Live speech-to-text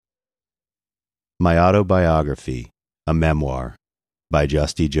My Autobiography, a Memoir, by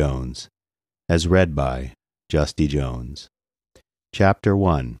Justy Jones, as read by Justy Jones. Chapter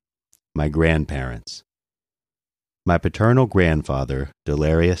 1. My Grandparents. My paternal grandfather,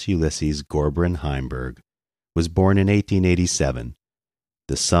 Delarius Ulysses Gorbrin Heimberg, was born in 1887,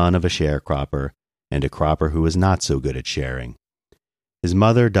 the son of a sharecropper and a cropper who was not so good at sharing. His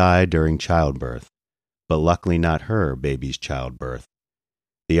mother died during childbirth, but luckily not her baby's childbirth.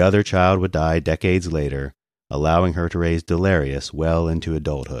 The other child would die decades later, allowing her to raise Delarius well into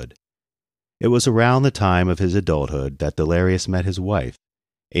adulthood. It was around the time of his adulthood that Delarius met his wife,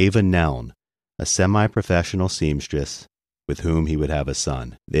 Ava Neln, a semi-professional seamstress with whom he would have a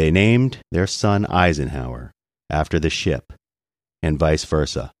son. They named their son Eisenhower, after the ship, and vice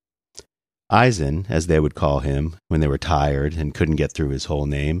versa. Eisen, as they would call him when they were tired and couldn't get through his whole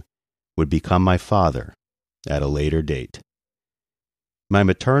name, would become my father at a later date. My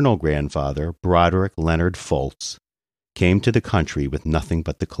maternal grandfather, Broderick Leonard Foltz, came to the country with nothing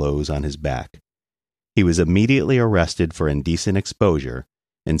but the clothes on his back. He was immediately arrested for indecent exposure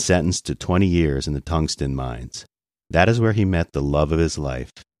and sentenced to 20 years in the tungsten mines. That is where he met the love of his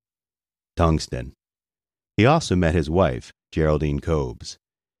life, tungsten. He also met his wife, Geraldine Cobes.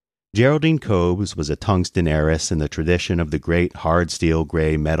 Geraldine Cobes was a tungsten heiress in the tradition of the great hard steel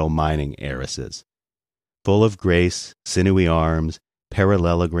gray metal mining heiresses. Full of grace, sinewy arms,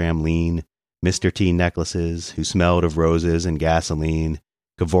 parallelogram lean, Mr. T necklaces, who smelled of roses and gasoline,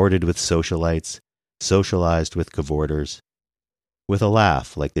 cavorted with socialites, socialized with cavorters, with a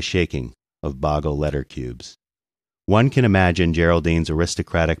laugh like the shaking of boggle letter cubes. One can imagine Geraldine's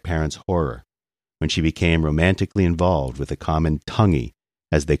aristocratic parents' horror when she became romantically involved with a common tonguey,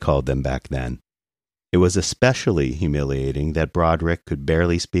 as they called them back then. It was especially humiliating that Broderick could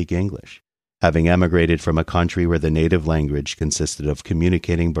barely speak English, having emigrated from a country where the native language consisted of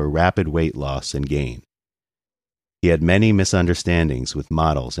communicating by rapid weight loss and gain. He had many misunderstandings with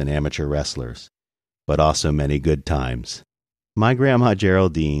models and amateur wrestlers, but also many good times. My Grandma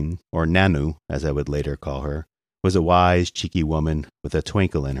Geraldine, or Nanu, as I would later call her, was a wise, cheeky woman with a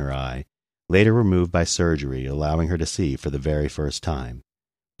twinkle in her eye, later removed by surgery, allowing her to see for the very first time.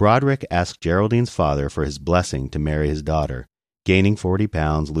 Broderick asked Geraldine's father for his blessing to marry his daughter, gaining 40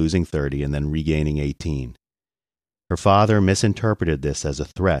 pounds, losing 30, and then regaining 18. Her father misinterpreted this as a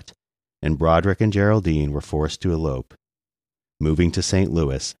threat, and Broderick and Geraldine were forced to elope, moving to St.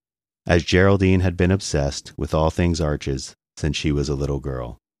 Louis, as Geraldine had been obsessed with all things arches since she was a little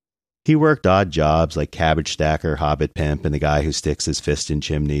girl. He worked odd jobs like cabbage stacker, hobbit pimp, and the guy who sticks his fist in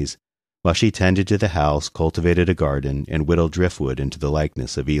chimneys, while she tended to the house, cultivated a garden, and whittled driftwood into the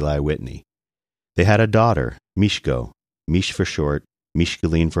likeness of Eli Whitney. They had a daughter, Mishko, Mish for short,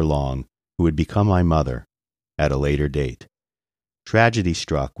 Mishkeline for long, who would become my mother at a later date. Tragedy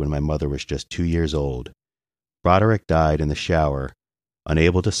struck when my mother was just 2 years old. Broderick died in the shower,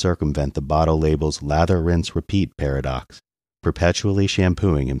 unable to circumvent the bottle label's lather, rinse, repeat paradox, perpetually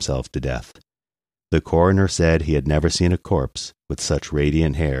shampooing himself to death. The coroner said he had never seen a corpse with such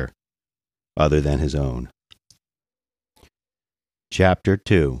radiant hair, other than his own. Chapter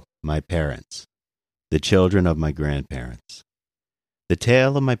 2. My Parents. The children of my grandparents. The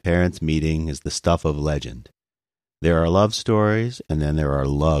tale of my parents' meeting is the stuff of legend. There are love stories, and then there are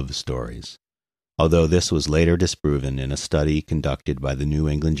love stories, although this was later disproven in a study conducted by the New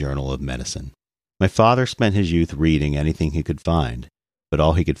England Journal of Medicine. My father spent his youth reading anything he could find, but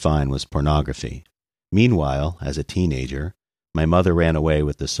all he could find was pornography. Meanwhile, as a teenager, my mother ran away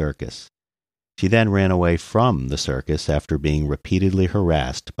with the circus. She then ran away from the circus after being repeatedly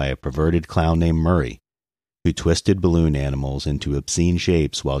harassed by a perverted clown named Murray, who twisted balloon animals into obscene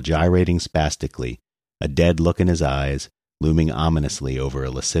shapes while gyrating spastically, a dead look in his eyes, looming ominously over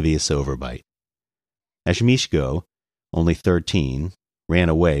a lascivious overbite. As Mishko, only 13, ran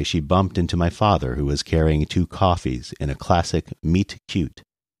away, she bumped into my father, who was carrying 2 coffees in a classic meet-cute.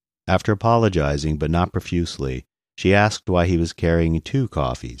 After apologizing, but not profusely, she asked why he was carrying 2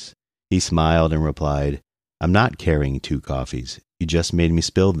 coffees. He smiled and replied, "I'm not carrying 2 coffees. You just made me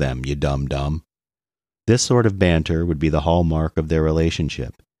spill them, you dumb-dumb." This sort of banter would be the hallmark of their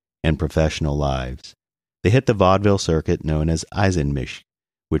relationship and professional lives. They hit the vaudeville circuit known as Eisenmisch,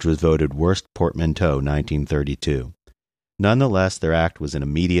 which was voted Worst Portmanteau 1932. Nonetheless, their act was an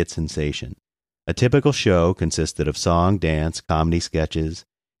immediate sensation. A typical show consisted of song, dance, comedy sketches,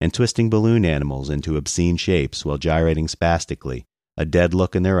 and twisting balloon animals into obscene shapes while gyrating spastically, a dead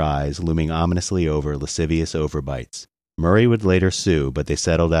look in their eyes looming ominously over lascivious overbites. Murray would later sue, but they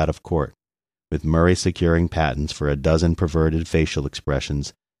settled out of court, with Murray securing patents for a dozen perverted facial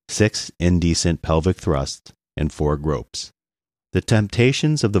expressions, 6 indecent pelvic thrusts, and 4 gropes. The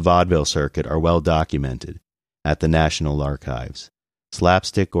temptations of the vaudeville circuit are well documented at the National Archives.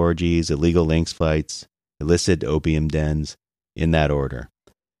 Slapstick orgies, illegal lynx fights, illicit opium dens, in that order.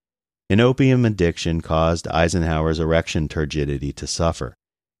 An opium addiction caused Eisenhower's erection turgidity to suffer,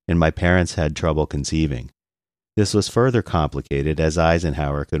 and my parents had trouble conceiving. This was further complicated as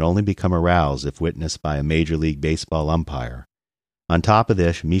Eisenhower could only become aroused if witnessed by a Major League Baseball umpire. On top of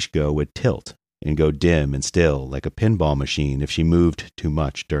this, Mishko would tilt and go dim and still like a pinball machine if she moved too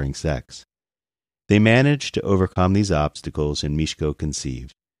much during sex. They managed to overcome these obstacles and Mishko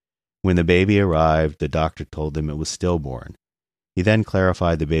conceived. When the baby arrived, the doctor told them it was stillborn. He then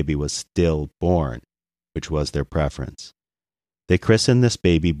clarified the baby was stillborn, which was their preference. They christened this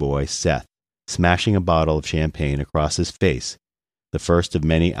baby boy Seth, smashing a bottle of champagne across his face, the first of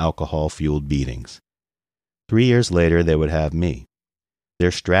many alcohol-fueled beatings. 3 years later, they would have me.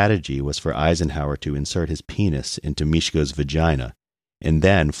 Their strategy was for Eisenhower to insert his penis into Mishko's vagina, and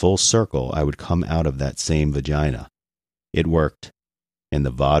then, full circle, I would come out of that same vagina. It worked, and the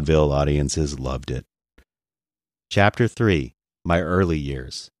vaudeville audiences loved it. Chapter 3. My Early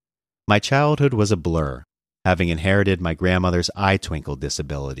Years. My childhood was a blur, having inherited my grandmother's eye twinkle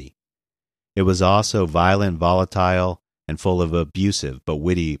disability. It was also violent, volatile, and full of abusive but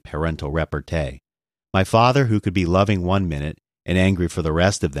witty parental repartee. My father, who could be loving one minute and angry for the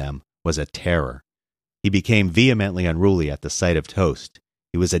rest of them, was a terror. He became vehemently unruly at the sight of toast.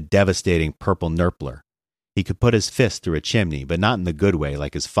 He was a devastating purple nurpler. He could put his fist through a chimney, but not in the good way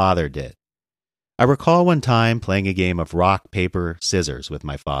like his father did. I recall one time playing a game of rock, paper, scissors with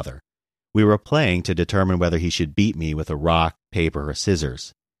my father. We were playing to determine whether he should beat me with a rock, paper, or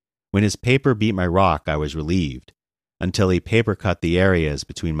scissors. When his paper beat my rock, I was relieved, until he paper cut the areas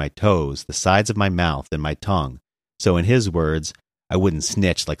between my toes, the sides of my mouth, and my tongue, so in his words, I wouldn't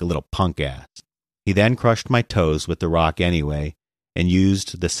snitch like a little punk ass. He then crushed my toes with the rock anyway, and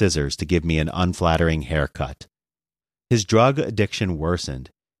used the scissors to give me an unflattering haircut. His drug addiction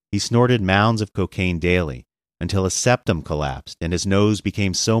worsened. He snorted mounds of cocaine daily, until his septum collapsed and his nose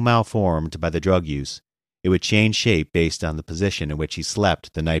became so malformed by the drug use, it would change shape based on the position in which he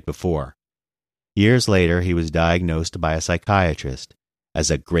slept the night before. Years later, he was diagnosed by a psychiatrist as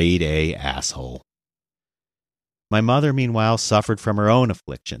a grade A asshole. My mother, meanwhile, suffered from her own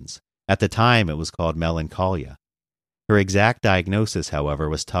afflictions. At the time, it was called melancholia. Her exact diagnosis, however,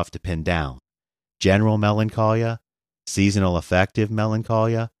 was tough to pin down. General melancholia, seasonal affective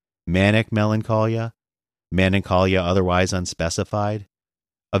melancholia, manic melancholia, melancholia otherwise unspecified.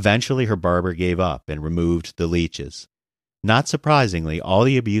 Eventually, her barber gave up and removed the leeches. Not surprisingly, all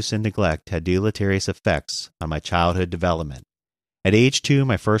the abuse and neglect had deleterious effects on my childhood development. At age 2,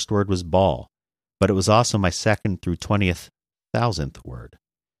 my first word was ball, but it was also my second through 20,000th word.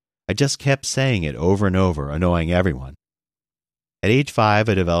 I just kept saying it over and over, annoying everyone. At age 5,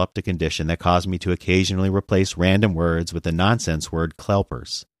 I developed a condition that caused me to occasionally replace random words with the nonsense word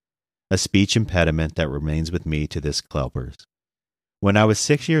clelpers, a speech impediment that remains with me to this clelpers. When I was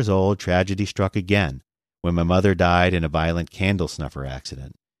 6 years old, tragedy struck again, when my mother died in a violent candle snuffer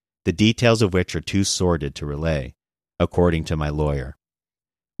accident, the details of which are too sordid to relay, according to my lawyer.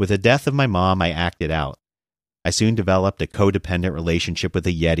 With the death of my mom, I acted out. I soon developed a codependent relationship with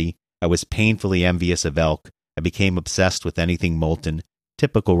a yeti. I was painfully envious of elk. I became obsessed with anything molten,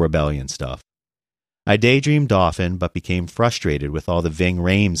 typical rebellion stuff. I daydreamed often, but became frustrated with all the Ving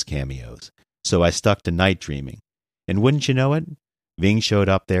Rhames cameos, so I stuck to night dreaming. And wouldn't you know it, Ving showed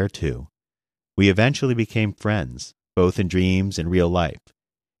up there too. We eventually became friends, both in dreams and real life.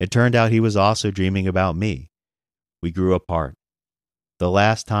 It turned out he was also dreaming about me. We grew apart. The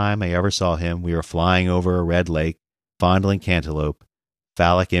last time I ever saw him, we were flying over a red lake, fondling cantaloupe,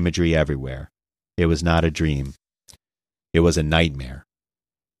 phallic imagery everywhere. It was not a dream. It was a nightmare.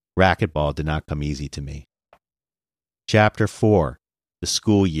 Racquetball did not come easy to me. Chapter 4. The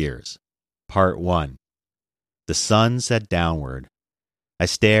School Years. Part 1. The sun set downward. I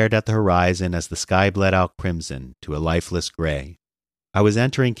stared at the horizon as the sky bled out crimson to a lifeless gray. I was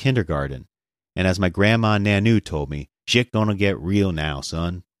entering kindergarten, and as my grandma Nanu told me, "Shit gonna get real now,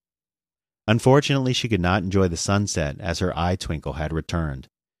 son." Unfortunately, she could not enjoy the sunset as her eye twinkle had returned.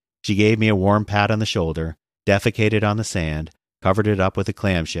 She gave me a warm pat on the shoulder, defecated on the sand, covered it up with a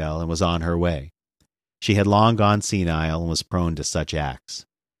clamshell, and was on her way. She had long gone senile and was prone to such acts.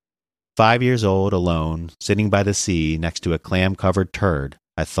 5 years old, alone, sitting by the sea next to a clam-covered turd,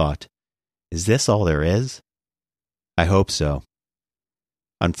 I thought, is this all there is? I hope so.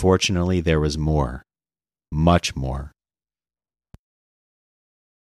 Unfortunately, there was more. Much more.